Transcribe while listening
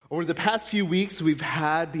Over the past few weeks, we've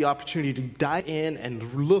had the opportunity to dive in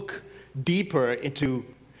and look deeper into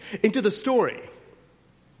the story,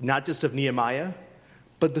 not just of Nehemiah,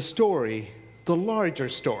 but the story, the larger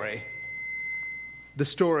story, the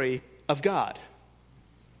story of God.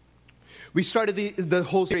 We started the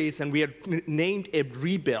whole series and we had named it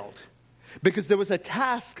Rebuild because there was a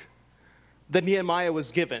task that Nehemiah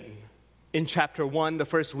was given. In chapter 1, the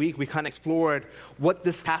first week, we kind of explored what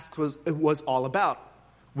this task was all about.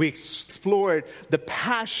 We explored the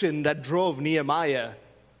passion that drove Nehemiah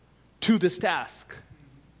to this task.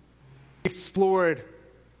 We explored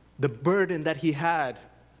the burden that he had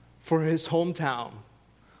for his hometown,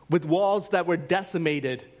 with walls that were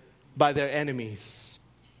decimated by their enemies.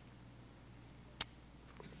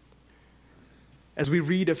 As we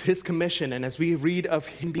read of his commission and as we read of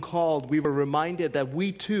him being called, we were reminded that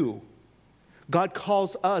we too, God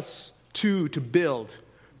calls us to build,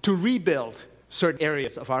 to rebuild certain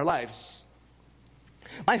areas of our lives.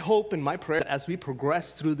 My hope and my prayer as we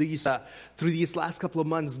progress through these last couple of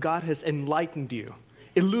months, God has enlightened you,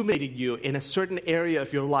 illuminated you in a certain area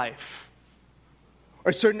of your life,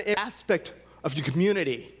 or a certain aspect of your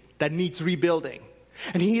community that needs rebuilding.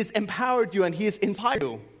 And He has empowered you and He has inspired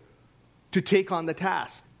you to take on the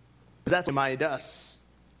task. That's what Nehemiah does.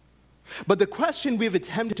 But the question we've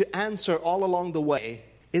attempted to answer all along the way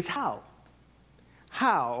is how?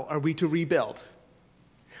 How are we to rebuild?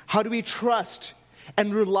 How do we trust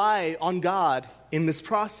and rely on God in this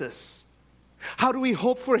process? How do we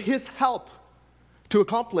hope for His help to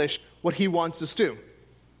accomplish what He wants us to?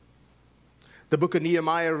 The book of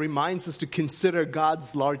Nehemiah reminds us to consider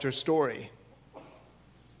God's larger story.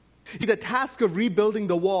 See, the task of rebuilding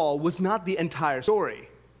the wall was not the entire story.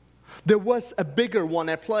 There was a bigger one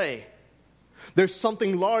at play. There's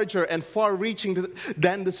something larger and far-reaching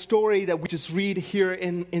than the story that we just read here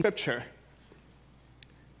in Scripture.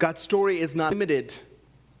 God's story is not limited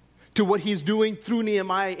to what He's doing through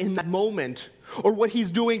Nehemiah in that moment, or what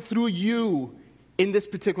He's doing through you in this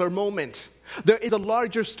particular moment. There is a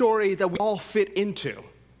larger story that we all fit into.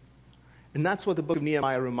 And that's what the book of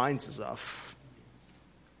Nehemiah reminds us of.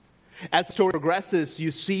 As the story progresses,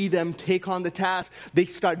 you see them take on the task. They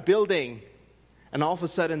start building. And all of a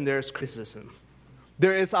sudden, there's criticism.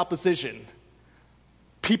 There is opposition.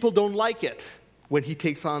 People don't like it when he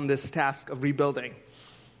takes on this task of rebuilding.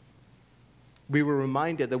 We were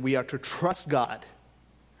reminded that we are to trust God.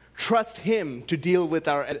 Trust Him to deal with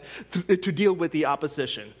the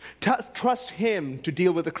opposition. Trust Him to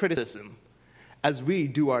deal with the criticism as we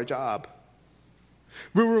do our job.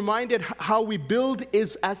 We're reminded how we build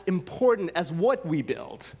is as important as what we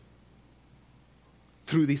build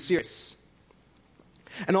through these series.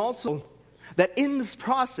 And also, that in this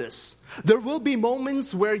process, there will be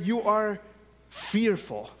moments where you are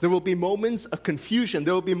fearful. There will be moments of confusion.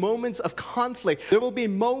 There will be moments of conflict. There will be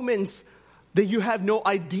moments that you have no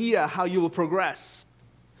idea how you will progress.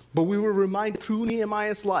 But we were reminded through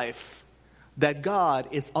Nehemiah's life that God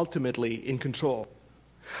is ultimately in control.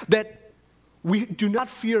 That we do not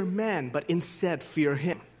fear man, but instead fear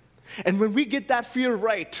Him. And when we get that fear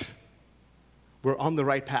right, we're on the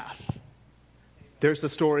right path. There's the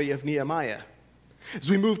story of Nehemiah. As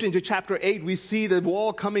we moved into chapter 8, we see the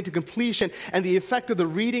wall coming to completion and the effect of the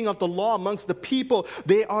reading of the law amongst the people.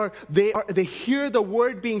 They hear the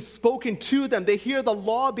word being spoken to them. They hear the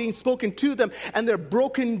law being spoken to them, and they're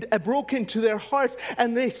broken to their hearts,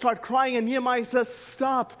 and they start crying. And Nehemiah says,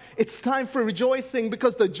 "Stop! It's time for rejoicing,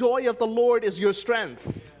 because the joy of the Lord is your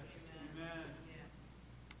strength." Amen.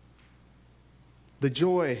 The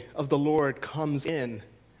joy of the Lord comes in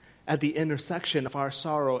at the intersection of our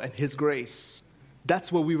sorrow and His grace.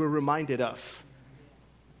 That's what we were reminded of.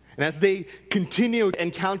 And as they continue to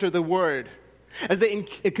encounter the Word, as they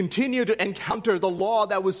continue to encounter the law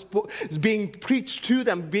that was being preached to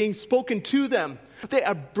them, being spoken to them, they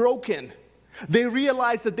are broken. They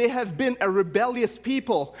realize that they have been a rebellious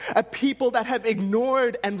people, a people that have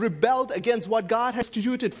ignored and rebelled against what God has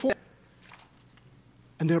instituted for them.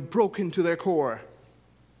 And they're broken to their core.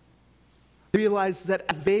 They realize that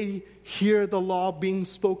as they hear the law being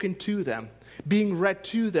spoken to them, being read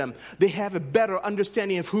to them, they have a better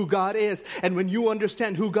understanding of who God is. And when you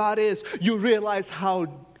understand who God is, you realize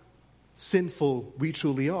how sinful we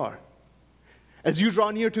truly are. As you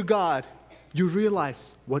draw near to God, you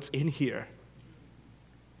realize what's in here.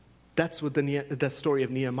 That's what the story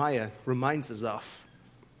of Nehemiah reminds us of.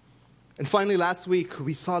 And finally, last week,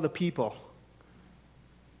 we saw the people.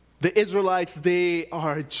 The Israelites, they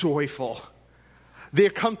are joyful. They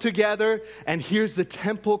come together, and here's the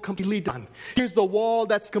temple completely done. Here's the wall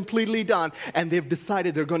that's completely done, and they've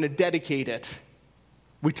decided they're going to dedicate it.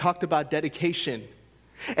 We talked about dedication.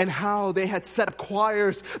 and how they had set up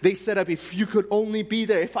choirs. They set up, if you could only be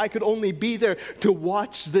there, if I could only be there to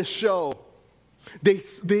watch this show.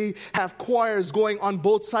 They have choirs going on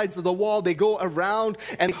both sides of the wall. They go around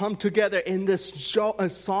and come together in this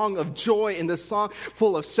song of joy, in this song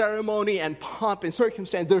full of ceremony and pomp and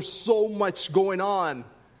circumstance. There's so much going on.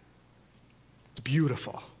 It's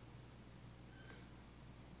beautiful.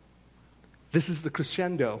 This is the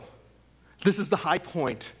crescendo. This is the high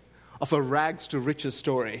point of a rags to riches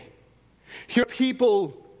story. Here are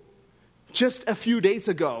people just a few days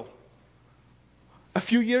ago, a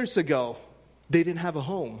few years ago, they didn't have a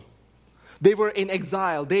home. They were in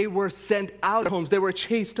exile. They were sent out of homes. They were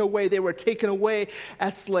chased away. They were taken away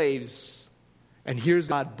as slaves. And here's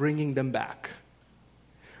God bringing them back.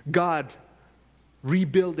 God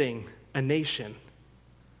rebuilding a nation.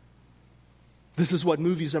 This is what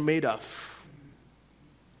movies are made of.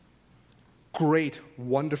 Great,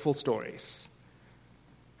 wonderful stories.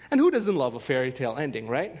 And who doesn't love a fairy tale ending,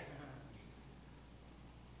 right?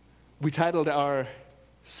 We titled our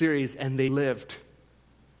series, "And They Lived."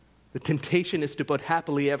 The temptation is to put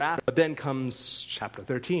happily ever after, but then comes chapter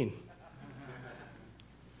 13.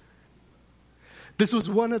 This was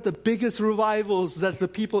one of the biggest revivals that the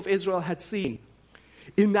people of Israel had seen.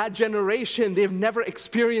 In that generation, they've never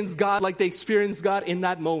experienced God like they experienced God in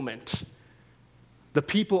that moment. The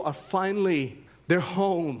people are finally, they're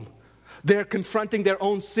home. They're confronting their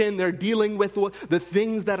own sin. They're dealing with the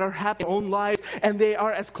things that are happening in their own lives, and they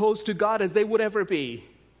are as close to God as they would ever be.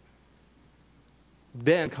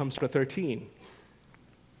 Then comes chapter 13.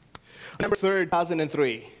 November 3rd,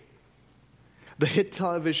 2003, the hit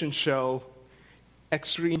television show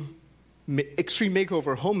Extreme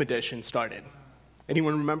Makeover Home Edition started.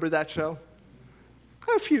 Anyone remember that show?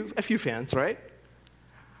 A few fans, right?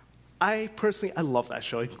 I love that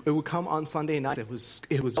show. It would come on Sunday nights.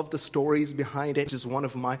 It was of the stories behind it. Just one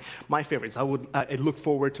of my favorites. I look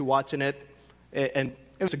forward to watching it, and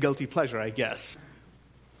it was a guilty pleasure, I guess.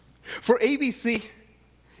 For ABC,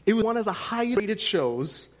 it was one of the highest rated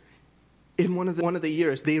shows in one of the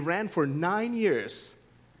years. They ran for 9 years,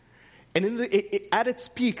 and at its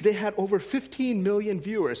peak, they had over 15 million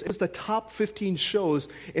viewers. It was the top 15 shows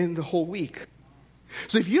in the whole week.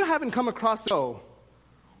 So if you haven't come across the show,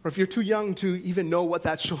 or if you're too young to even know what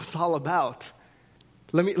that show is all about,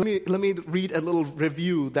 let me read a little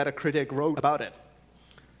review that a critic wrote about it.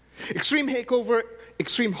 Extreme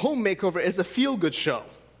Home Makeover is a feel-good show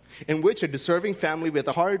in which a deserving family with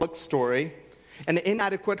a hard-luck story and an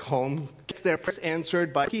inadequate home gets their prayers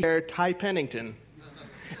answered by Ty Pennington,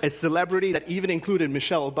 a celebrity that even included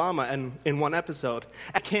Michelle Obama in one episode,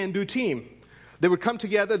 a can-do team. They would come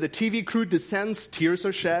together, the TV crew descends, tears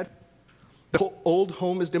are shed, the old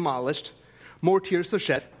home is demolished, more tears are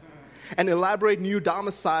shed. An elaborate new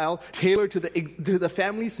domicile tailored to the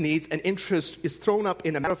family's needs and interest is thrown up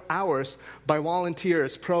in a matter of hours by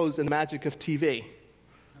volunteers, pros, and the magic of TV.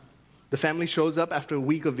 The family shows up after a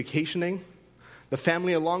week of vacationing. The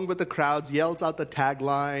family, along with the crowds, yells out the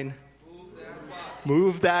tagline,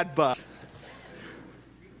 "Move that bus."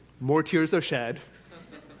 More tears are shed.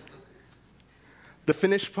 The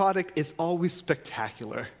finished product is always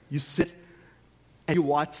spectacular. You sit and you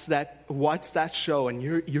watch that show, and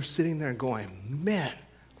you're sitting there going, "Man,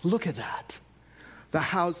 look at that. The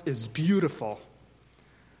house is beautiful."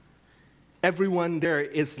 Everyone there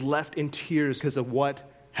is left in tears because of what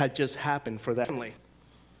had just happened for that family.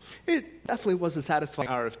 It definitely was a satisfying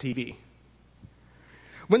hour of TV.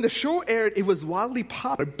 When the show aired, it was wildly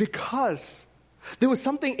popular because there was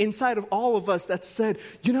something inside of all of us that said,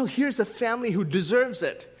 here's a family who deserves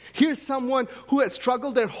it. Here's someone who has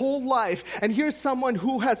struggled their whole life, and here's someone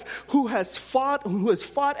who has fought,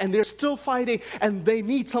 and they're still fighting, and they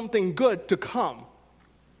need something good to come.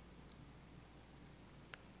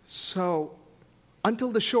 So,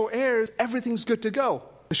 until the show airs, everything's good to go.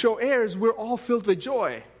 The show airs, we're all filled with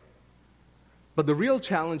joy. But the real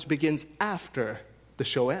challenge begins after the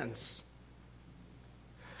show ends.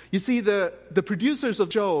 You see, the producers of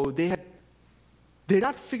Joe, they had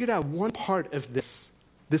not figured out one part of this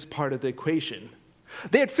part of the equation.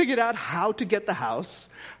 They had figured out how to get the house,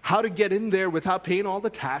 how to get in there without paying all the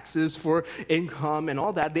taxes for income and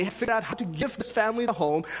all that. They had figured out how to give this family the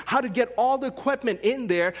home, how to get all the equipment in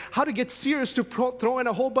there, how to get Sears to throw in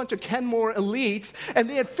a whole bunch of Kenmore Elites, and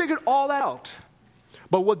they had figured all that out.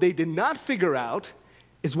 But what they did not figure out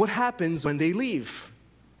is what happens when they leave.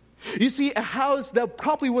 You see, a house that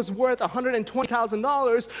probably was worth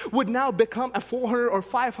 $120,000 would now become a $400,000 or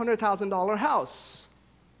 $500,000 house.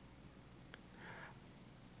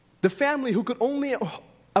 The family who could only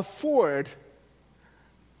afford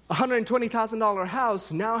 $120,000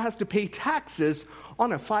 house now has to pay taxes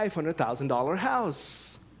on a $500,000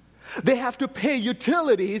 house. They have to pay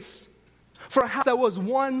utilities for a house that was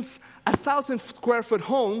once a 1,000 square foot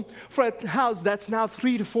home for a house that's now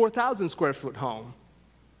 3,000 to 4,000 square foot home.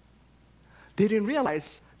 They didn't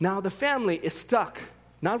realize now the family is stuck,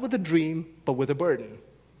 not with a dream, but with a burden.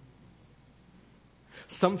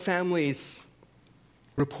 Some families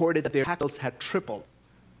reported that their tax bills had tripled.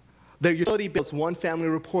 Their utility bills, one family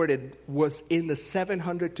reported, was in the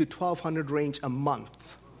 $700 to $1,200 range a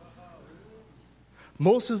month.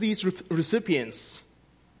 Most of these recipients,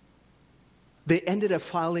 they ended up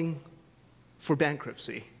filing for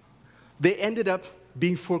bankruptcy. They ended up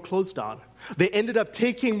being foreclosed on. They ended up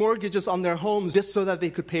taking mortgages on their homes just so that they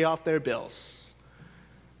could pay off their bills.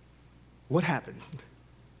 What happened?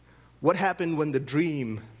 What happened when the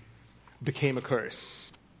dream became a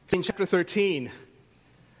curse? In chapter 13,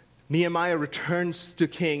 Nehemiah returns to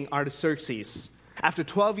King Artaxerxes. After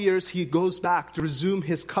 12 years, he goes back to resume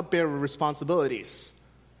his cupbearer responsibilities.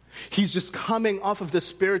 He's just coming off of the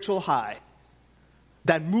spiritual high,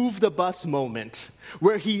 that move the bus moment,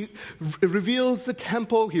 where he reveals the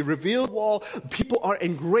temple, he reveals the wall, people are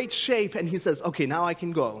in great shape, and he says, okay, now I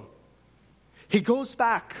can go. He goes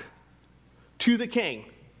back to the king.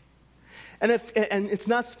 And it's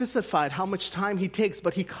not specified how much time he takes,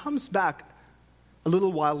 but he comes back a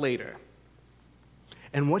little while later.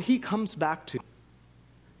 And what he comes back to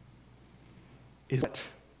is that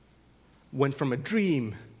went from a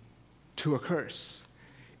dream to a curse.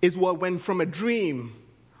 Is what went from a dream,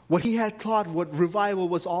 what he had thought what revival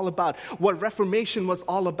was all about, what Reformation was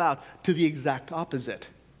all about, to the exact opposite.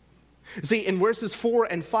 See, in verses 4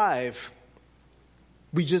 and 5,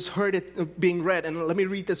 we just heard it being read, and let me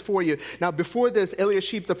read this for you. Now, before this,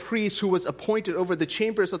 Eliashib the priest, who was appointed over the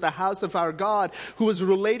chambers of the house of our God, who was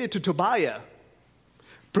related to Tobiah,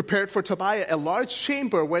 prepared for Tobiah a large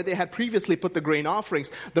chamber where they had previously put the grain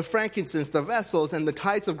offerings, the frankincense, the vessels, and the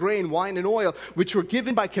tithes of grain, wine, and oil, which were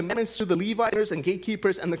given by commandments to the Levites and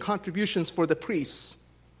gatekeepers, and the contributions for the priests.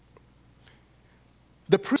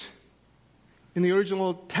 The priest, in the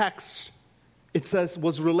original text, it says,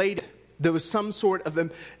 was related. There was some sort of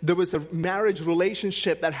a marriage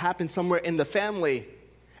relationship that happened somewhere in the family,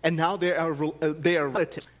 and now they are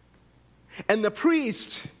relatives. And the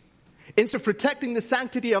priest, instead of protecting the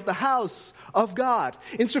sanctity of the house of God,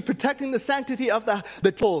 instead of protecting the sanctity of the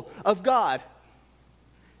temple of God,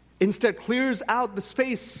 instead clears out the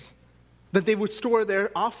space that they would store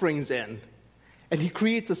their offerings in, and he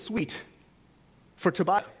creates a suite for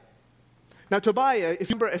Tobiah. Now, Tobiah,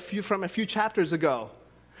 if you remember from a few chapters ago,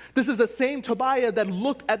 this is the same Tobiah that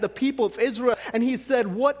looked at the people of Israel and he said,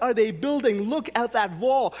 what are they building? Look at that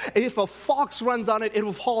wall. If a fox runs on it, it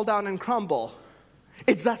will fall down and crumble.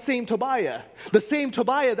 It's that same Tobiah. The same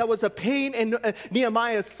Tobiah that was a pain in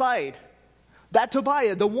Nehemiah's side. That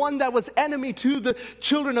Tobiah, the one that was enemy to the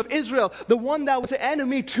children of Israel, the one that was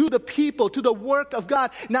enemy to the people, to the work of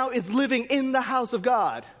God, now is living in the house of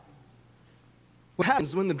God. What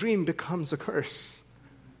happens when the dream becomes a curse?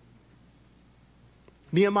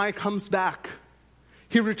 Nehemiah comes back.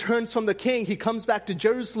 He returns from the king. He comes back to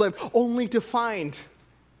Jerusalem only to find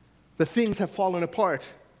that things have fallen apart.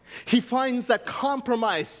 He finds that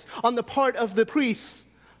compromise on the part of the priests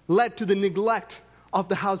led to the neglect of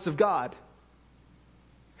the house of God.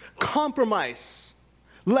 Compromise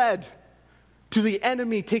led to the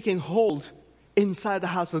enemy taking hold inside the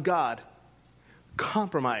house of God.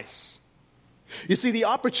 Compromise. You see, the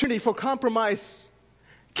opportunity for compromise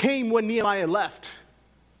came when Nehemiah left.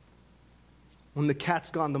 When the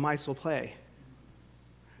cat's gone, the mice will play.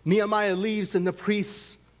 Nehemiah leaves and the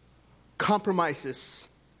priests compromises.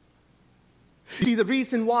 You see, the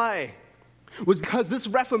reason why was because this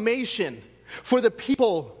reformation for the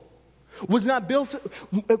people was not built,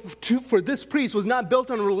 for this priest was not built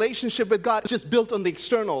on a relationship with God, just built on the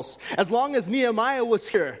externals. As long as Nehemiah was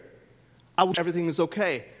here, I wish everything was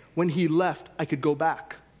okay. When he left, I could go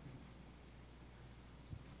back.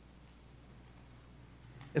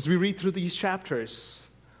 As we read through these chapters,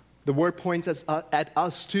 the word points at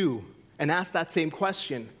us too and asks that same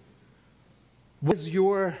question. What is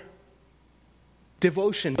your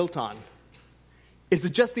devotion built on? Is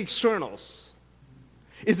it just the externals?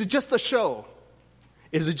 Is it just the show?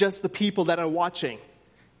 Is it just the people that are watching?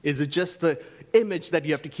 Is it just the image that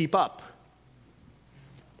you have to keep up?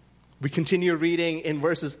 We continue reading in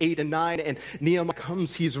verses 8 and 9, and Nehemiah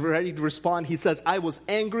comes, he's ready to respond. He says, I was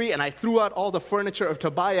angry, and I threw out all the furniture of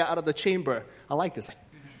Tobiah out of the chamber. I like this.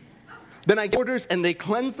 Then I gave orders, and they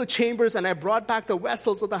cleansed the chambers, and I brought back the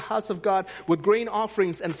vessels of the house of God with grain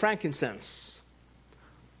offerings and frankincense.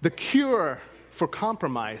 The cure for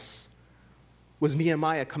compromise was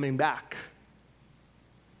Nehemiah coming back.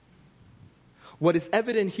 What is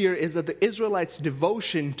evident here is that the Israelites'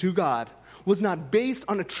 devotion to God was not based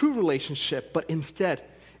on a true relationship, but instead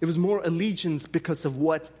it was more allegiance because of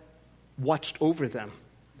what watched over them.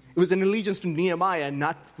 It was an allegiance to Nehemiah,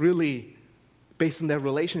 not really based on their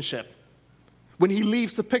relationship. When he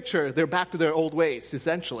leaves the picture, they're back to their old ways,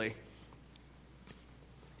 essentially.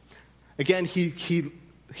 Again,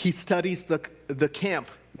 he studies the camp,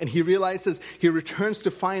 and he realizes, he returns to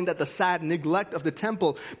find that the sad neglect of the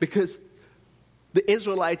temple, because the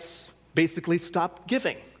Israelites basically stopped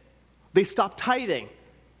giving. They stopped tithing.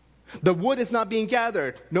 The wood is not being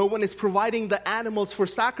gathered. No one is providing the animals for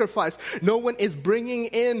sacrifice. No one is bringing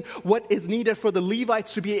in what is needed for the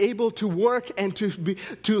Levites to be able to work and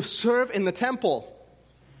to serve in the temple.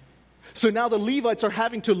 So now the Levites are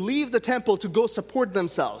having to leave the temple to go support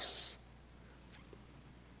themselves.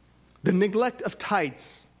 The neglect of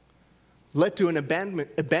tithes led to an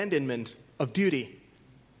abandonment of duty.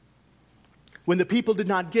 When the people did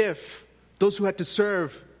not give, those who had to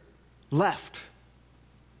serve left.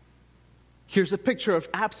 Here's a picture of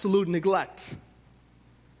absolute neglect.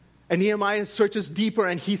 And Nehemiah searches deeper,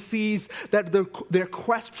 and he sees that their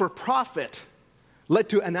quest for profit led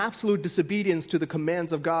to an absolute disobedience to the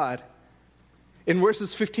commands of God. In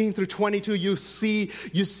verses 15 through 22, you see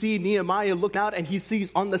Nehemiah look out, and he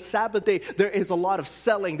sees on the Sabbath day there is a lot of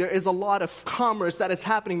selling, there is a lot of commerce that is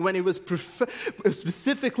happening, when it was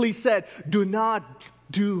specifically said, do not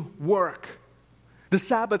do work. The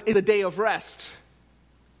Sabbath is a day of rest.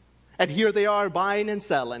 And here they are buying and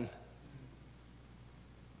selling.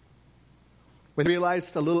 When they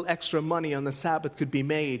realized a little extra money on the Sabbath could be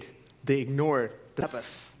made, they ignored the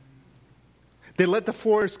Sabbath. They let the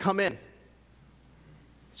foreigners come in.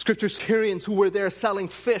 Scripture's Syrians who were there selling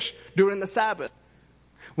fish during the Sabbath.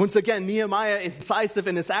 Once again, Nehemiah is decisive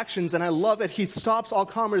in his actions, and I love it. He stops all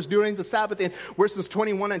commerce during the Sabbath. In verses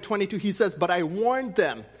 21 and 22, he says, "But I warned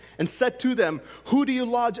them and said to them, who do you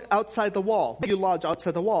lodge outside the wall? Who do you lodge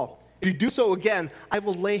outside the wall? If you do so again, I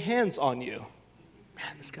will lay hands on you."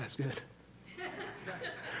 Man, this guy's good.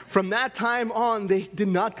 From that time on, they did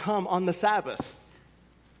not come on the Sabbath.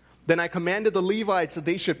 Then I commanded the Levites that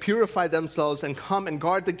they should purify themselves and come and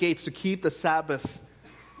guard the gates to keep the Sabbath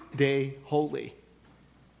day holy.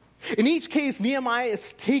 In each case, Nehemiah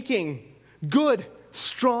is taking good,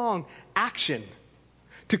 strong action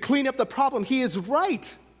to clean up the problem. He is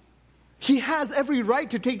right. He has every right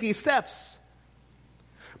to take these steps.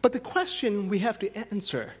 But the question we have to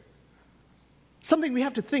answer, something we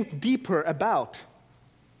have to think deeper about,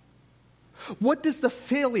 what is the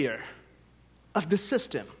failure of the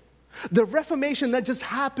system? The Reformation that just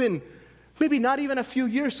happened maybe not even a few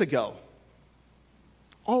years ago,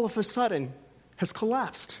 all of a sudden has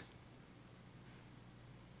collapsed.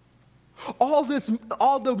 All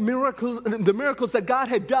the miracles that God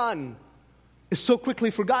had done is so quickly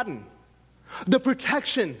forgotten. The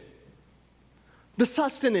protection, the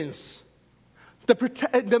sustenance,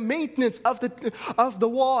 the maintenance of the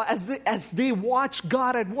wall as they watch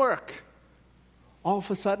God at work, all of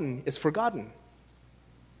a sudden is forgotten.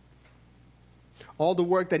 All the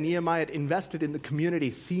work that Nehemiah had invested in the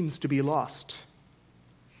community seems to be lost.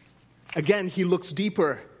 Again, he looks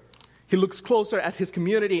deeper. He looks closer at his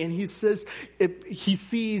community, and he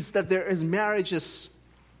sees that there is marriages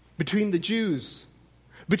between the Jews,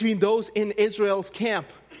 between those in Israel's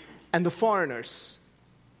camp and the foreigners.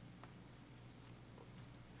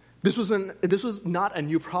 This was not a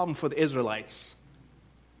new problem for the Israelites.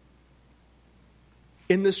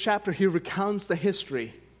 In this chapter, he recounts the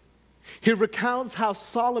history. He recounts how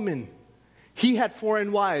Solomon, he had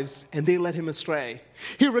foreign wives and they led him astray.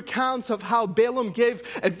 He recounts of how Balaam gave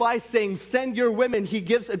advice saying, send your women. He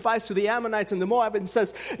gives advice to the Ammonites and the Moabites and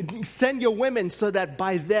says, send your women so that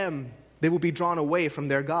by them they will be drawn away from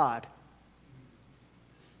their God.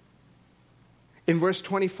 In verse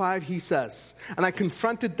 25 he says, and I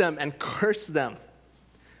confronted them and cursed them.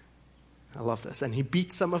 I love this. And he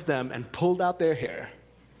beat some of them and pulled out their hair.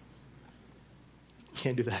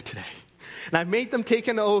 Can't do that today. And I made them take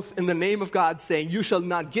an oath in the name of God, saying, you shall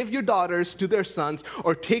not give your daughters to their sons,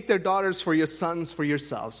 or take their daughters for your sons for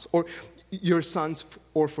yourselves, or your sons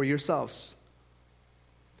or for yourselves.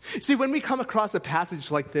 See, when we come across a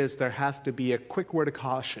passage like this, there has to be a quick word of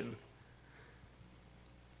caution.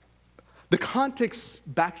 The context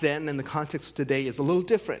back then and the context today is a little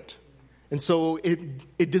different. And so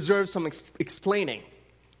it deserves some explaining.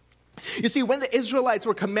 You see, when the Israelites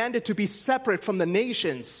were commanded to be separate from the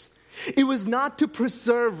nations, it was not to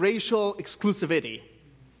preserve racial exclusivity.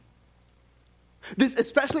 This,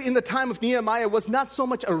 especially in the time of Nehemiah, was not so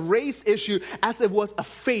much a race issue as it was a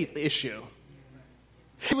faith issue.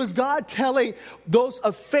 It was God telling those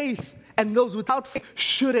of faith and those without faith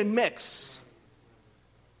shouldn't mix.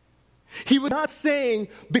 He was not saying,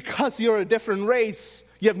 because you're a different race,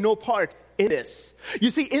 you have no part in this. You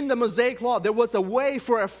see, in the Mosaic Law, there was a way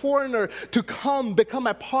for a foreigner to become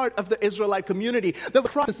a part of the Israelite community. There was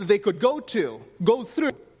a process that they could go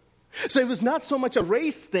through. So it was not so much a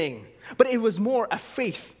race thing, but it was more a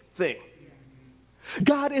faith thing.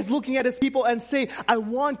 God is looking at his people and saying, I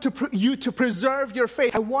want you to preserve your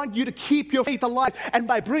faith. I want you to keep your faith alive. And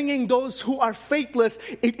by bringing those who are faithless,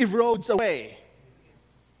 it erodes away.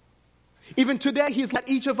 Even today, he's let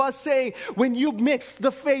each of us say, when you mix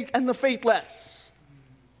the faith and the faithless,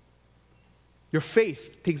 your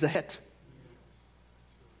faith takes a hit.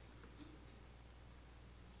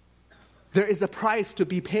 There is a price to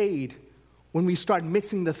be paid when we start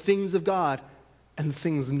mixing the things of God and the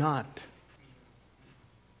things not.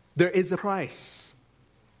 There is a price.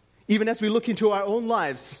 Even as we look into our own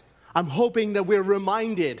lives, I'm hoping that we're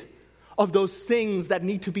reminded of those things that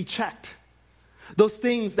need to be checked. Those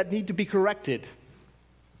things that need to be corrected.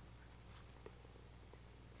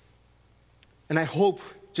 And I hope,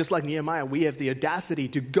 just like Nehemiah, we have the audacity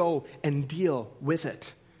to go and deal with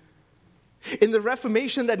it. In the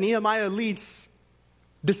Reformation that Nehemiah leads,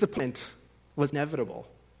 disappointment was inevitable.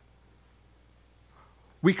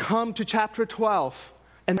 We come to chapter 12,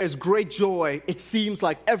 and there's great joy. It seems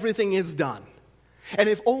like everything is done. And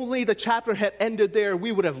if only the chapter had ended there,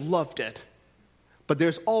 we would have loved it. But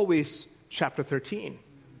there's always chapter 13.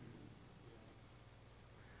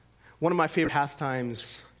 One of my favorite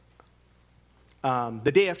pastimes,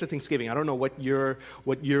 the day after Thanksgiving. I don't know what you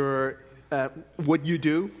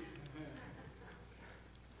do.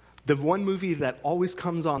 The one movie that always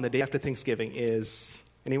comes on the day after Thanksgiving is,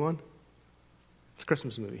 anyone? It's a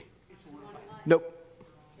Christmas movie. Nope.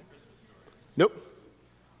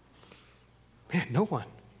 Man, no one.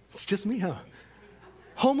 It's just me, huh?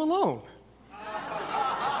 Home Alone.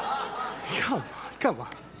 Come on.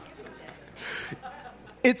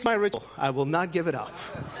 It's my ritual. I will not give it up.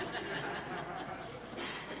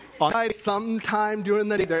 Sometime during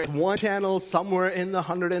the day, there's one channel somewhere in the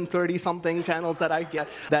 130-something channels that I get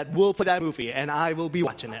that will play that movie, and I will be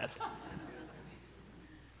watching it.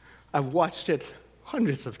 I've watched it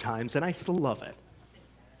hundreds of times, and I still love it.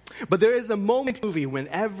 But there is a moment in the movie when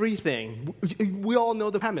everything, we all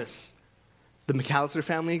know the premise. The McAllister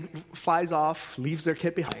family flies off, leaves their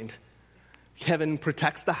kid behind. Kevin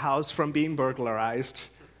protects the house from being burglarized.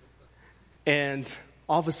 And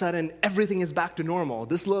all of a sudden, everything is back to normal.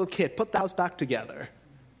 This little kid put the house back together.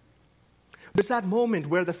 There's that moment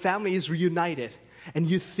where the family is reunited, and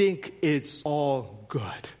you think it's all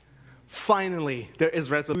good. Finally, there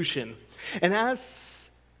is resolution. And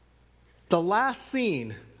as the last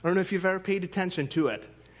scene, I don't know if you've ever paid attention to it.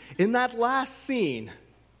 In that last scene,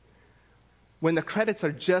 when the credits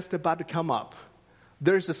are just about to come up,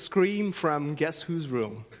 there's a scream from guess whose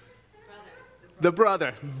room? The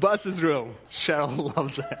brother, Buzz's room. Cheryl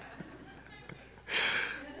loves it.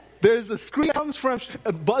 There's a scream that comes from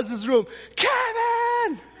Buzz's room,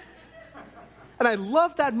 Kevin! And I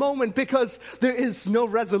love that moment because there is no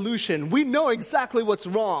resolution. We know exactly what's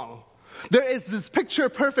wrong. There is this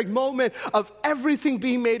picture-perfect moment of everything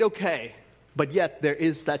being made okay. But yet, there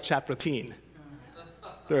is that chapter 13.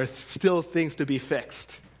 There are still things to be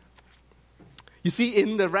fixed. You see,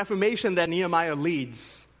 in the Reformation that Nehemiah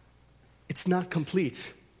leads, it's not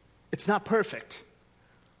complete. It's not perfect.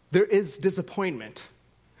 There is disappointment.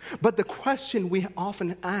 But the question we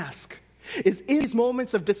often ask is, in these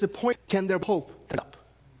moments of disappointment, can there be hope?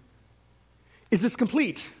 Is this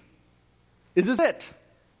complete? Is this it?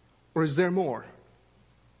 Or is there more?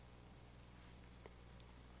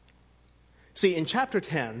 See, in chapter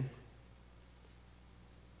 10,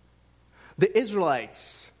 the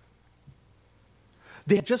Israelites,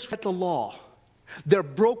 they had just read the law. They're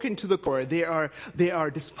broken to the core. They are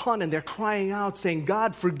despondent. They're crying out, saying,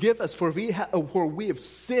 God, forgive us, for we have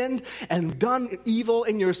sinned and done evil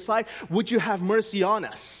in your sight. Would you have mercy on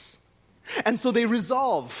us? And so they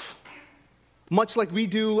resolve, much like we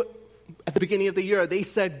do at the beginning of the year. They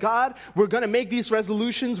said, God, we're going to make these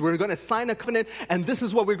resolutions. We're going to sign a covenant, and this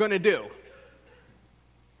is what we're going to do.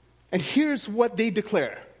 And here's what they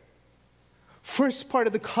declare. First part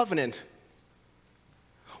of the covenant: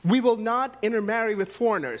 we will not intermarry with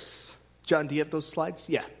foreigners. John, do you have those slides?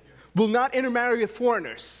 Yeah. Will not intermarry with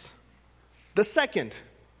foreigners. The second,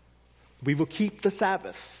 we will keep the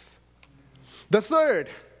Sabbath. The third,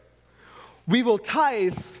 we will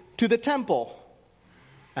tithe to the temple.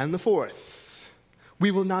 And the fourth, we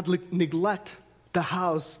will not neglect the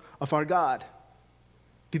house of our God.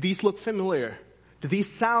 Do these look familiar? Do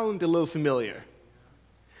these sound a little familiar?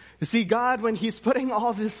 You see, God, when He's putting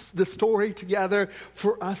all the story together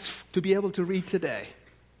for us to be able to read today,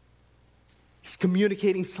 He's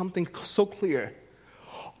communicating something so clear.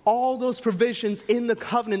 All those provisions in the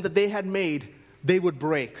covenant that they had made, they would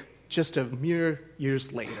break just a mere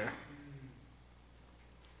years later.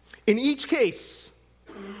 In each case,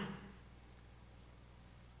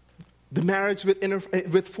 the marriage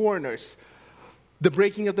with foreigners, the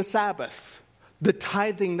breaking of the Sabbath, the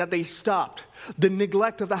tithing that they stopped, the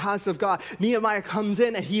neglect of the house of God. Nehemiah comes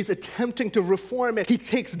in and he's attempting to reform it. He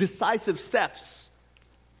takes decisive steps.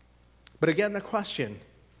 But again, the question,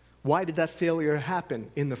 why did that failure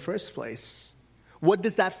happen in the first place? What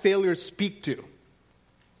does that failure speak to?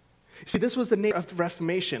 See, this was the nature of the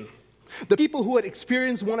Reformation. The people who had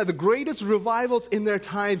experienced one of the greatest revivals in their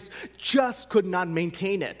times just could not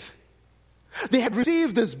maintain it. They had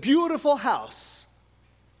received this beautiful house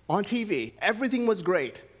on TV. Everything was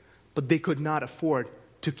great, but they could not afford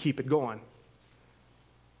to keep it going.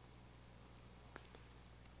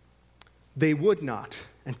 They would not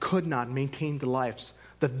and could not maintain the lives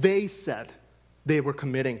that they said they were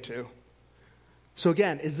committing to. So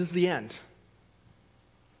again, is this the end?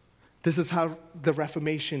 This is how the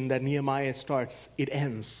Reformation that Nehemiah starts, it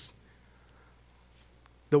ends.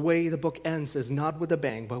 The way the book ends is not with a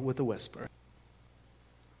bang, but with a whisper.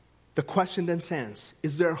 The question then stands,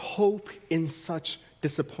 is there hope in such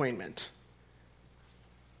disappointment?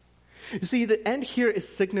 You see, the end here is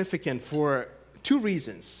significant for two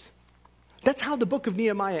reasons. That's how the book of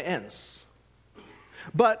Nehemiah ends.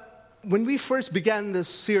 But when we first began this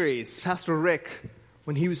series, Pastor Rick,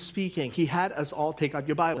 when he was speaking, he had us all take out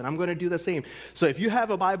your Bible, and I'm going to do the same. So if you have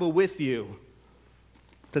a Bible with you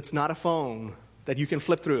that's not a phone that you can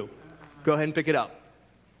flip through, go ahead and pick it up.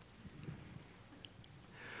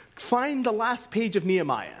 Find the last page of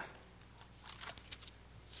Nehemiah.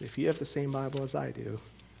 So if you have the same Bible as I do,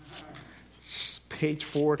 it's page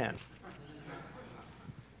 410.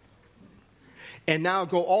 And now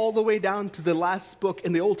go all the way down to the last book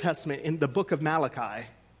in the Old Testament, in the book of Malachi.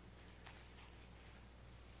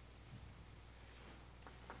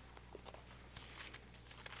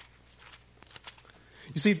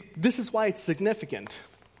 You see, this is why it's significant.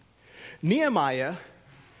 Nehemiah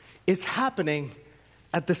is happening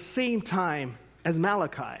at the same time as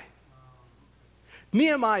Malachi.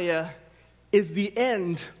 Nehemiah is the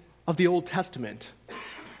end of the Old Testament.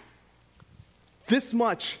 This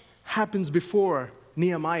much happens before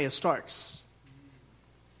Nehemiah starts.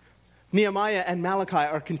 Nehemiah and Malachi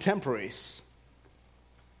are contemporaries.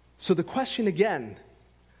 So the question again,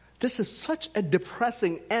 this is such a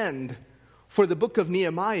depressing end for the book of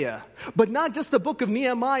Nehemiah, but not just the book of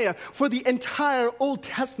Nehemiah, for the entire Old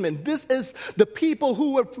Testament. This is the people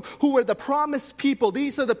who were the promised people.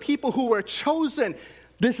 These are the people who were chosen.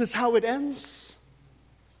 This is how it ends.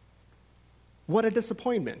 What a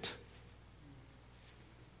disappointment.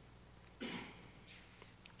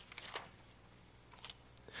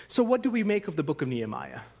 So what do we make of the book of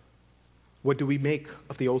Nehemiah? What do we make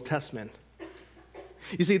of the Old Testament?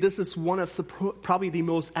 You see, this is one of probably the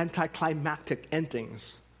most anticlimactic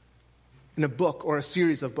endings in a book or a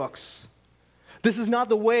series of books. This is not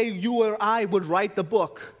the way you or I would write the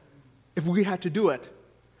book if we had to do it.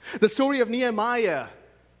 The story of Nehemiah,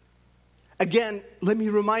 again, let me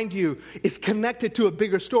remind you, is connected to a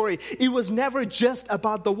bigger story. It was never just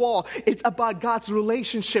about the wall. It's about God's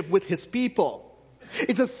relationship with His people.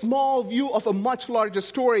 It's a small view of a much larger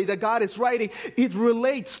story that God is writing. It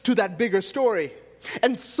relates to that bigger story.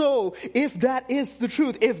 And so, if that is the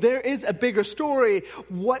truth, if there is a bigger story,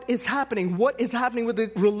 what is happening? What is happening with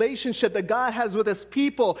the relationship that God has with His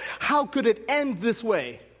people? How could it end this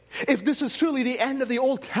way? If this is truly the end of the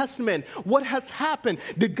Old Testament, what has happened?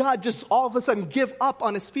 Did God just all of a sudden give up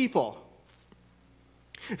on His people?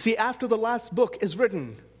 See, after the last book is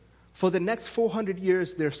written, for the next 400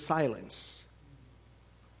 years, there's silence.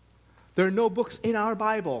 There are no books in our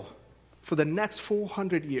Bible for the next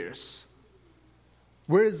 400 years.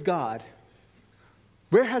 Where is God?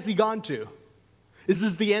 Where has He gone to? Is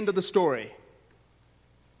this the end of the story?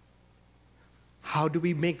 How do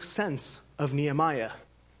we make sense of Nehemiah?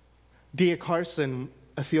 D.A. Carson,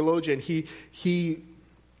 a theologian, he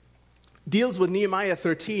deals with Nehemiah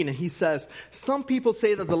 13, and he says, some people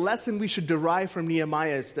say that the lesson we should derive from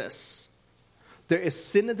Nehemiah is this: there is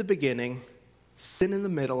sin at the beginning, sin in the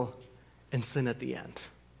middle, and sin at the end.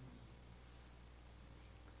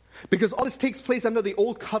 Because all this takes place under the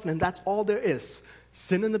old covenant, that's all there is.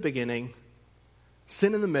 Sin in the beginning,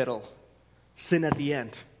 sin in the middle, sin at the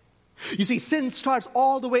end. You see, sin starts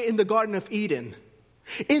all the way in the Garden of Eden.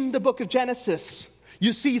 In the book of Genesis,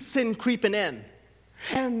 you see sin creeping in.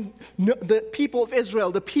 And the people of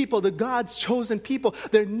Israel, the God's chosen people,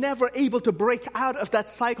 they're never able to break out of that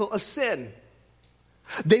cycle of sin.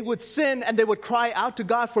 They would sin and they would cry out to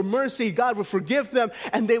God for mercy. God would forgive them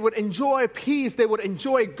and they would enjoy peace. They would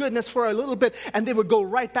enjoy goodness for a little bit and they would go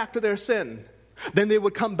right back to their sin. Then they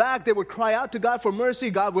would come back. They would cry out to God for mercy.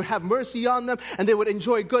 God would have mercy on them and they would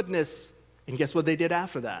enjoy goodness. And guess what they did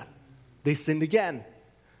after that? They sinned again.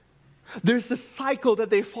 There's this cycle that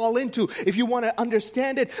they fall into. If you want to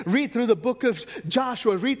understand it, read through the book of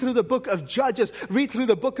Joshua, read through the book of Judges, read through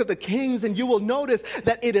the book of the Kings, and you will notice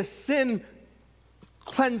that it is sin,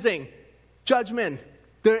 cleansing, judgment.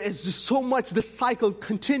 There is just so much, this cycle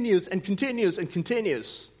continues and continues and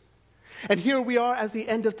continues. And here we are at the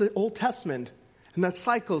end of the Old Testament, and that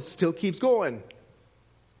cycle still keeps going.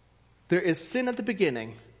 There is sin at the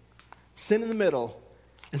beginning, sin in the middle,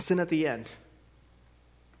 and sin at the end.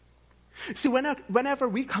 See, whenever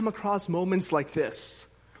we come across moments like this,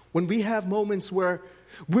 when we have moments where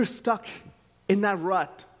we're stuck in that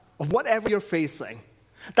rut of whatever you're facing,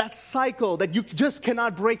 that cycle that you just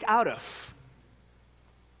cannot break out of,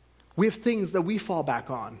 we have things that we fall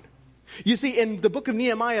back on. You see, in the book of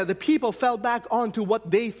Nehemiah, the people fell back onto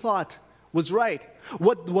what they thought was right,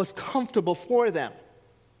 what was comfortable for them.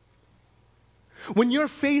 When you're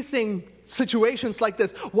facing situations like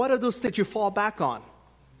this, what are those that you fall back on?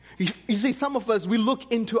 You see, some of us, we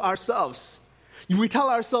look into ourselves. We tell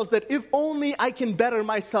ourselves that if only I can better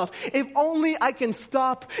myself, if only I can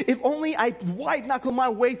stop, if only I white knuckle my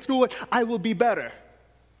way through it, I will be better.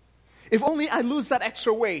 If only I lose that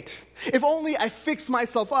extra weight, if only I fix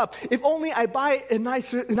myself up, if only I buy a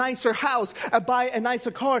nicer house, I buy a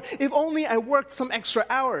nicer car, if only I worked some extra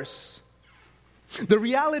hours. The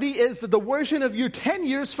reality is that the version of you 10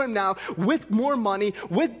 years from now, with more money,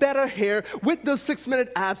 with better hair, with those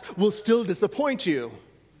 6-minute abs, will still disappoint you.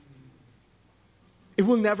 It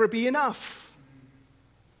will never be enough.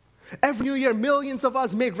 Every new year, millions of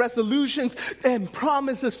us make resolutions and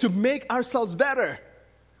promises to make ourselves better.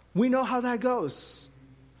 We know how that goes.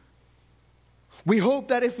 We hope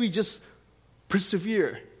that if we just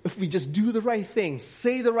persevere, if we just do the right things,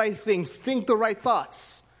 say the right things, think the right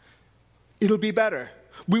thoughts, it'll be better.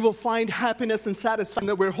 We will find happiness and satisfaction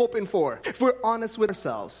that we're hoping for. If we're honest with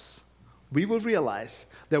ourselves, we will realize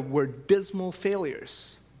that we're dismal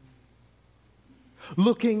failures.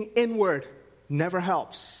 Looking inward never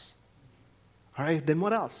helps. All right, then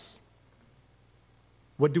what else?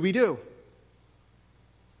 What do?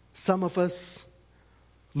 Some of us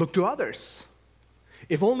look to others.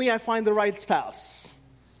 If only I find the right spouse,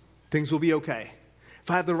 things will be okay. If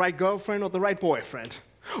I have the right girlfriend or the right boyfriend,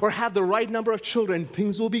 or have the right number of children,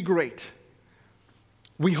 things will be great.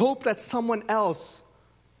 We hope that someone else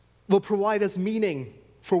will provide us meaning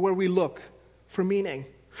for where we look for meaning.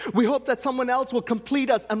 We hope that someone else will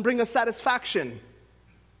complete us and bring us satisfaction.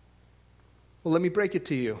 Well, let me break it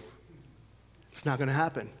to you. It's not going to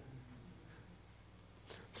happen.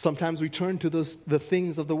 Sometimes we turn to the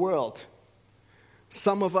things of the world.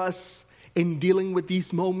 Some of us, in dealing with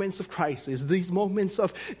these moments of crisis, these moments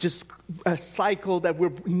of just a cycle that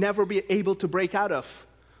we'll never be able to break out of,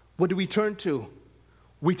 what do we turn to?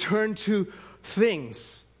 We turn to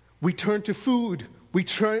things. We turn to food. We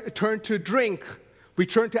turn to drink. We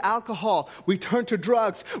turn to alcohol. We turn to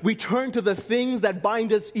drugs. We turn to the things that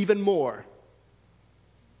bind us even more.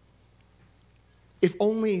 If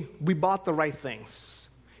only we bought the right things.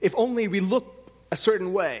 If only we looked a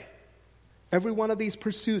certain way. Every one of these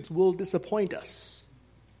pursuits will disappoint us.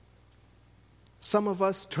 Some of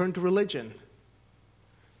us turn to religion.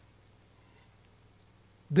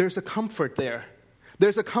 There's a comfort there.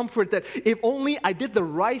 There's a comfort that if only I did the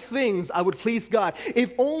right things, I would please God.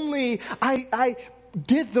 If only I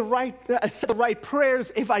did I said the right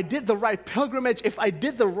prayers, if I did the right pilgrimage, if I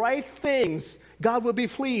did the right things, God will be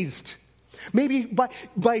pleased. Maybe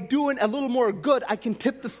by doing a little more good, I can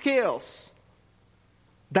tip the scales.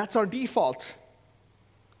 That's our default.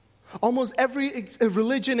 Almost every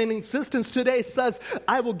religion in existence today says,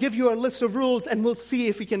 I will give you a list of rules and we'll see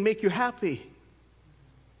if we can make you happy.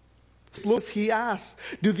 He asks,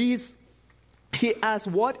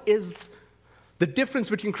 what is the difference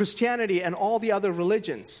between Christianity and all the other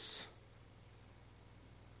religions?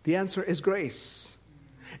 The answer is grace.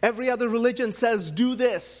 Every other religion says, do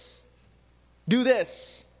this,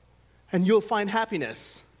 and you'll find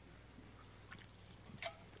happiness.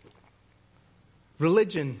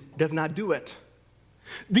 Religion does not do it.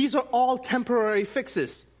 These are all temporary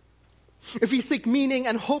fixes. If we seek meaning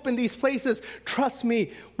and hope in these places, trust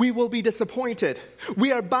me, we will be disappointed.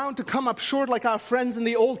 We are bound to come up short like our friends in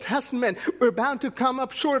the Old Testament. We're bound to come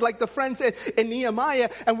up short like the friends in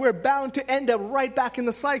Nehemiah, and we're bound to end up right back in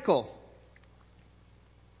the cycle.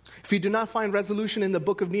 If we do not find resolution in the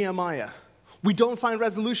book of Nehemiah, we don't find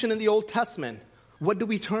resolution in the Old Testament, what do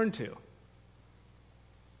we turn to?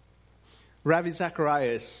 Ravi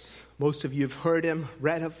Zacharias, most of you have heard him,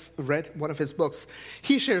 read one of his books.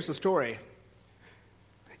 He shares a story.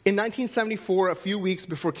 In 1974, a few weeks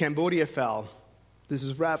before Cambodia fell, this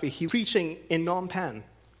is Ravi, he was preaching in Phnom Penh.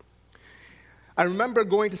 I remember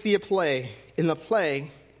going to see a play. In the play,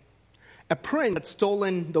 a prince had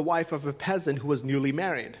stolen the wife of a peasant who was newly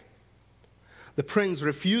married. The prince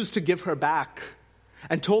refused to give her back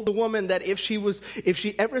and told the woman that if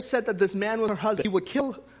she ever said that this man was her husband, he would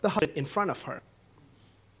kill the husband in front of her.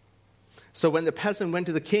 So when the peasant went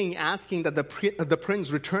to the king asking that the prince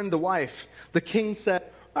return the wife, the king said,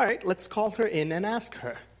 all right, let's call her in and ask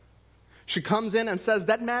her. She comes in and says,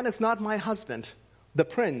 that man is not my husband. The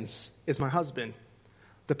prince is my husband.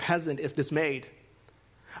 The peasant is dismayed.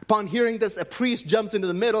 Upon hearing this, a priest jumps into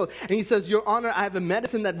the middle and he says, Your Honor, I have a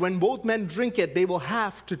medicine that when both men drink it, they will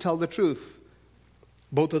have to tell the truth.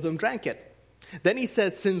 Both of them drank it. Then he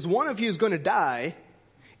said, since one of you is going to die,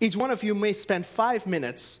 each one of you may spend 5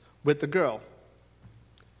 minutes with the girl.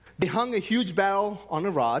 They hung a huge barrel on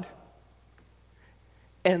a rod,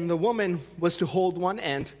 and the woman was to hold one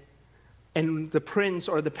end, and the prince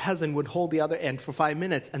or the peasant would hold the other end for 5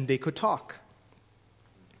 minutes, and they could talk.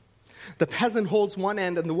 The peasant holds one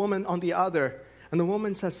end and the woman on the other, and the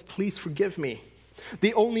woman says, please forgive me.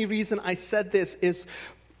 The only reason I said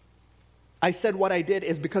what I did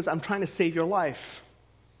is because I'm trying to save your life.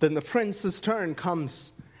 Then the prince's turn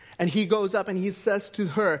comes, and he goes up and he says to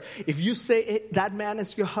her, if you say that man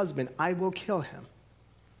is your husband, I will kill him.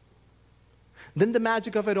 Then the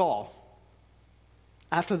magic of it all,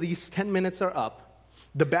 after these 10 minutes are up,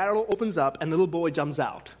 the barrel opens up and the little boy jumps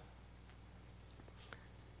out.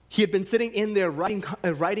 He had been sitting in there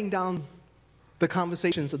writing down the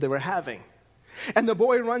conversations that they were having. And the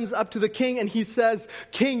boy runs up to the king and he says,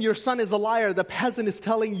 King, your son is a liar. The peasant is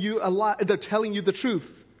telling you a lie. They're telling you the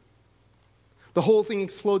truth. The whole thing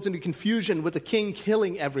explodes into confusion with the king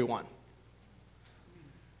killing everyone.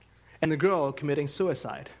 And the girl committing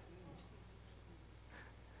suicide.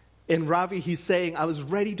 In Ravi, he's saying, I was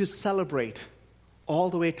ready to celebrate all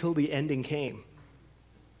the way till the ending came.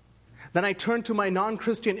 Then I turned to my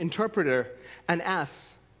non-Christian interpreter and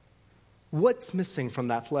asked, what's missing from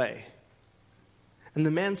that play? And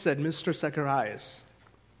the man said, Mr. Zacharias,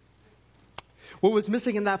 what was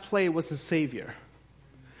missing in that play was a savior.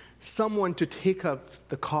 Someone to take up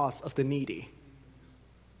the cause of the needy.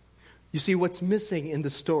 You see, what's missing in the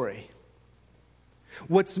story,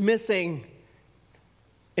 what's missing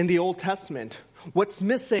in the Old Testament, what's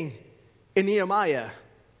missing in Nehemiah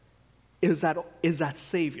is that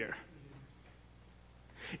savior.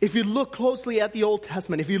 If you look closely at the Old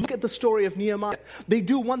Testament, if you look at the story of Nehemiah, they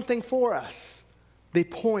do one thing for us. They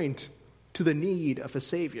point to the need of a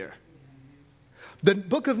savior. The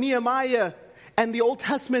book of Nehemiah and the Old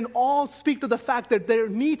Testament all speak to the fact that there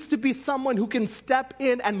needs to be someone who can step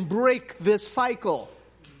in and break this cycle.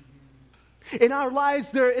 In our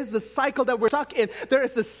lives, there is a cycle that we're stuck in. There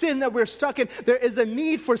is a sin that we're stuck in. There is a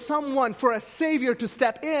need for someone, for a savior to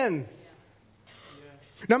step in.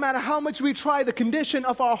 No matter how much we try, the condition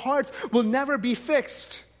of our hearts will never be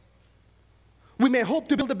fixed. We may hope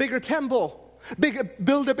to build a bigger temple,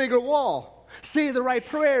 build a bigger wall, say the right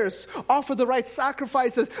prayers, offer the right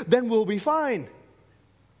sacrifices, then we'll be fine.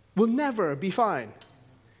 We'll never be fine.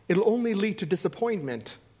 It'll only lead to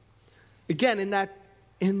disappointment. Again,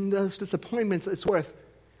 in those disappointments, it's worth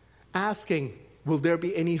asking, will there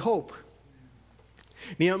be any hope?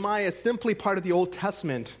 Nehemiah is simply part of the Old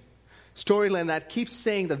Testament storyline that keeps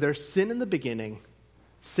saying that there's sin in the beginning,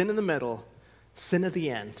 sin in the middle, sin at the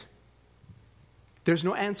end. There's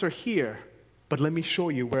no answer here, but let me show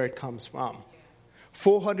you where it comes from.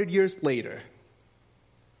 400 years later,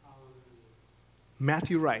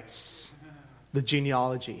 Matthew writes the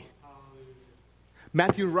genealogy.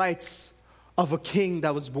 Matthew writes of a king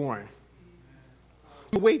that was born.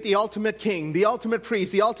 We await the ultimate king, the ultimate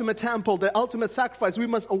priest, the ultimate temple, the ultimate sacrifice. We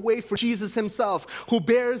must await for Jesus himself, who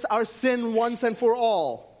bears our sin once and for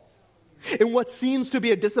all. In what seems to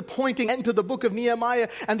be a disappointing end to the book of Nehemiah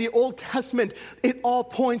and the Old Testament, it all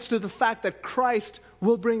points to the fact that Christ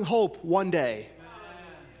will bring hope one day.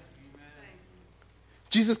 Amen.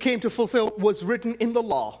 Jesus came to fulfill what was written in the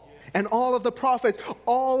law and all of the prophets,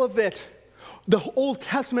 all of it. The Old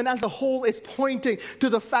Testament as a whole is pointing to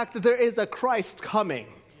the fact that there is a Christ coming.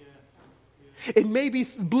 It may be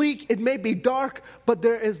bleak, it may be dark, but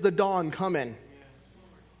there is the dawn coming.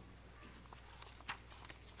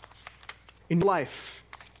 In life,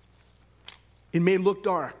 it may look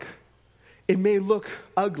dark, it may look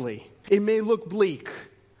ugly, it may look bleak,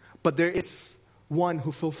 but there is one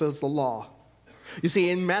who fulfills the law. You see,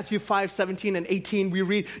 in Matthew 5:17 and 18, we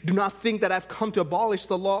read, "Do not think that I've come to abolish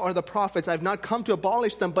the law or the prophets. I've not come to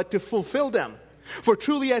abolish them, but to fulfill them. For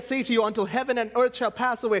truly I say to you, until heaven and earth shall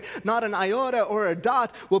pass away, not an iota or a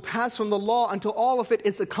dot will pass from the law until all of it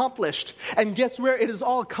is accomplished." And guess where it is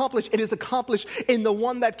all accomplished? It is accomplished in the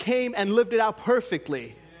one that came and lived it out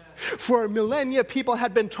perfectly. For millennia, people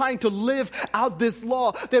had been trying to live out this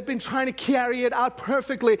law. They've been trying to carry it out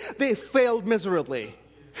perfectly. They failed miserably.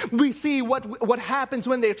 We see what happens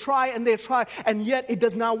when they try, and yet it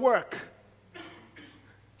does not work.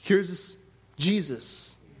 Here's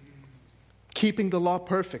Jesus, keeping the law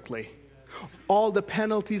perfectly. All the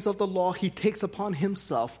penalties of the law he takes upon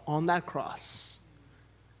himself on that cross.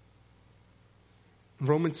 In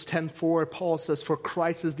Romans 10:4, Paul says, "For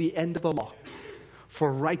Christ is the end of the law, for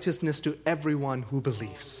righteousness to everyone who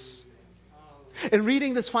believes." In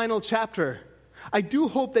reading this final chapter, I do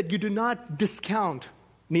hope that you do not discount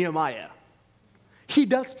Nehemiah. He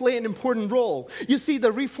does play an important role. You see,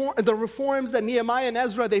 the reforms that Nehemiah and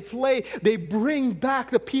Ezra, they bring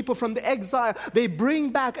back the people from the exile. They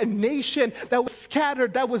bring back a nation that was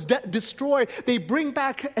scattered, that was destroyed. They bring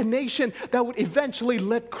back a nation that would eventually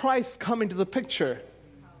let Christ come into the picture.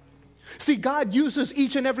 See, God uses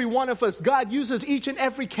each and every one of us. God uses each and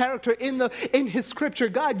every character in His Scripture.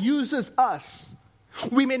 God uses us.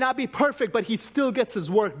 We may not be perfect, but He still gets His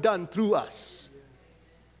work done through us.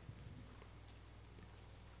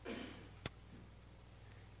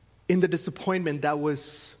 In the disappointment that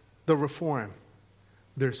was the reform,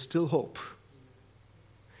 there's still hope.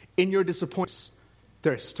 In your disappointments,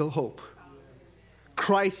 there's still hope.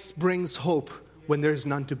 Christ brings hope when there's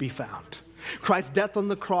none to be found. Christ's death on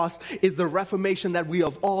the cross is the reformation that we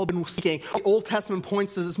have all been seeking. The Old Testament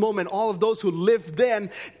points to this moment. All of those who lived then,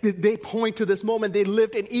 they point to this moment. They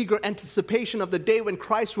lived in eager anticipation of the day when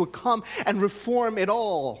Christ would come and reform it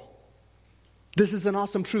all. This is an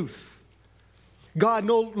awesome truth. God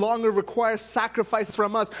no longer requires sacrifice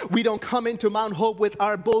from us. We don't come into Mount Hope with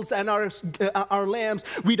our bulls and our lambs.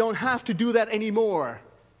 We don't have to do that anymore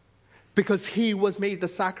because He was made the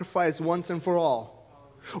sacrifice once and for all.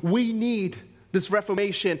 We need this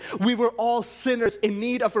reformation. We were all sinners in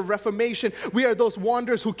need of a reformation. We are those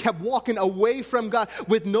wanderers who kept walking away from God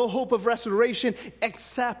with no hope of restoration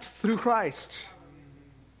except through Christ.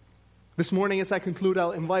 This morning, as I conclude,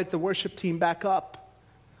 I'll invite the worship team back up.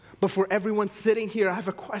 But for everyone sitting here, I have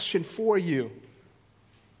a question for you.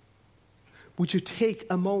 Would you take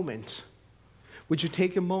a moment? Would you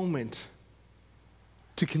take a moment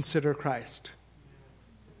to consider Christ?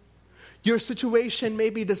 Your situation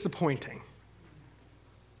may be disappointing.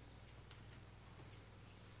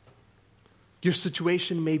 Your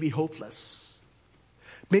situation may be hopeless.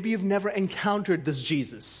 Maybe you've never encountered this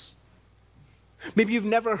Jesus. Maybe you've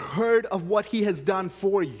never heard of what He has done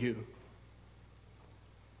for you.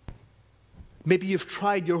 Maybe you've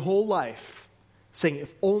tried your whole life saying,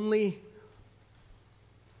 if only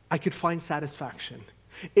I could find satisfaction.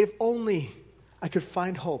 If only I could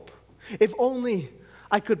find hope. If only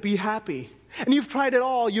I could be happy. And you've tried it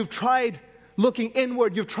all. You've tried looking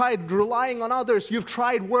inward. You've tried relying on others. You've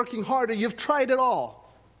tried working harder. You've tried it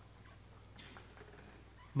all.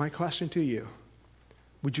 My question to you,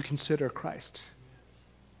 would you consider Christ?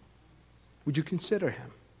 Would you consider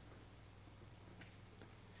Him?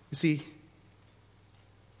 You see,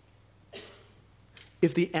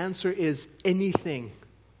 if the answer is anything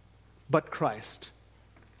but Christ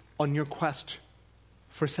on your quest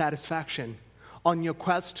for satisfaction, on your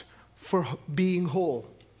quest for being whole,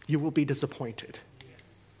 you will be disappointed.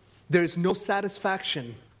 There is no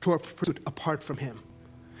satisfaction to our pursuit apart from Him.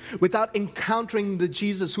 Without encountering the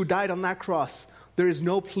Jesus who died on that cross, there is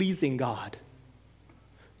no pleasing God.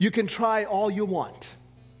 You can try all you want.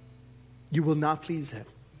 You will not please Him.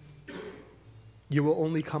 You will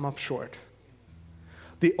only come up short.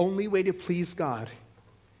 The only way to please God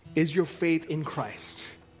is your faith in Christ.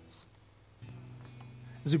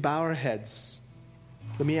 As we bow our heads,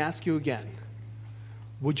 let me ask you again,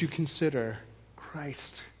 would you consider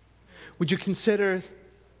Christ? Would you consider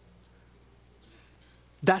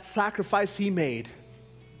that sacrifice He made?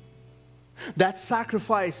 That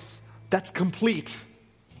sacrifice that's complete.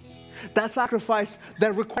 That sacrifice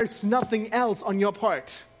that requires nothing else on your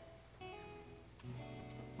part.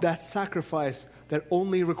 That sacrifice that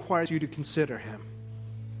only requires you to consider Him.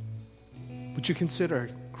 Would you consider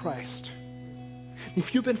Christ?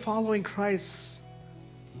 If you've been following Christ,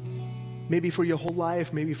 maybe for your whole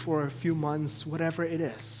life, maybe for a few months, whatever it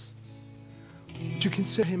is, would you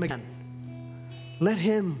consider him again? Let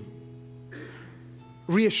him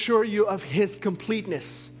reassure you of his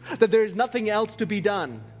completeness, that there is nothing else to be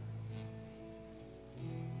done.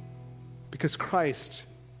 Because Christ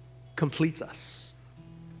completes us.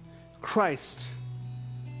 Christ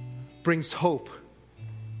brings hope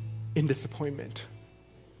in disappointment.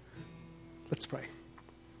 Let's pray.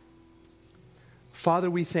 Father,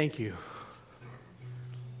 we thank you.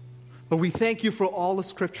 Lord, we thank you for all the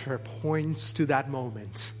Scripture points to that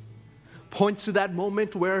moment. Points to that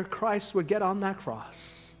moment where Christ would get on that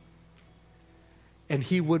cross. And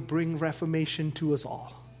he would bring reformation to us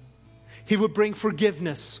all. He would bring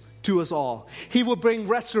forgiveness to us all. He would bring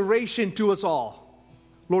restoration to us all.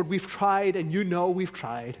 Lord, we've tried, and you know we've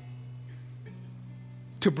tried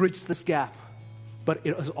to bridge this gap, but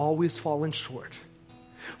it has always fallen short.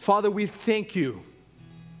 Father, we thank you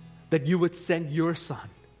that you would send your Son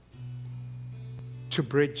to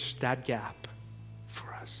bridge that gap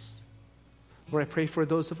for us. Lord, I pray for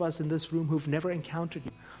those of us in this room who've never encountered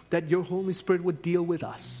you, that your Holy Spirit would deal with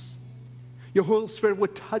us. Your Holy Spirit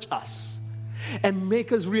would touch us and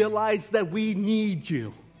make us realize that we need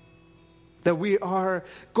you, that we are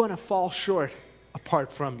going to fall short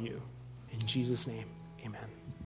apart from you. In Jesus' name, amen.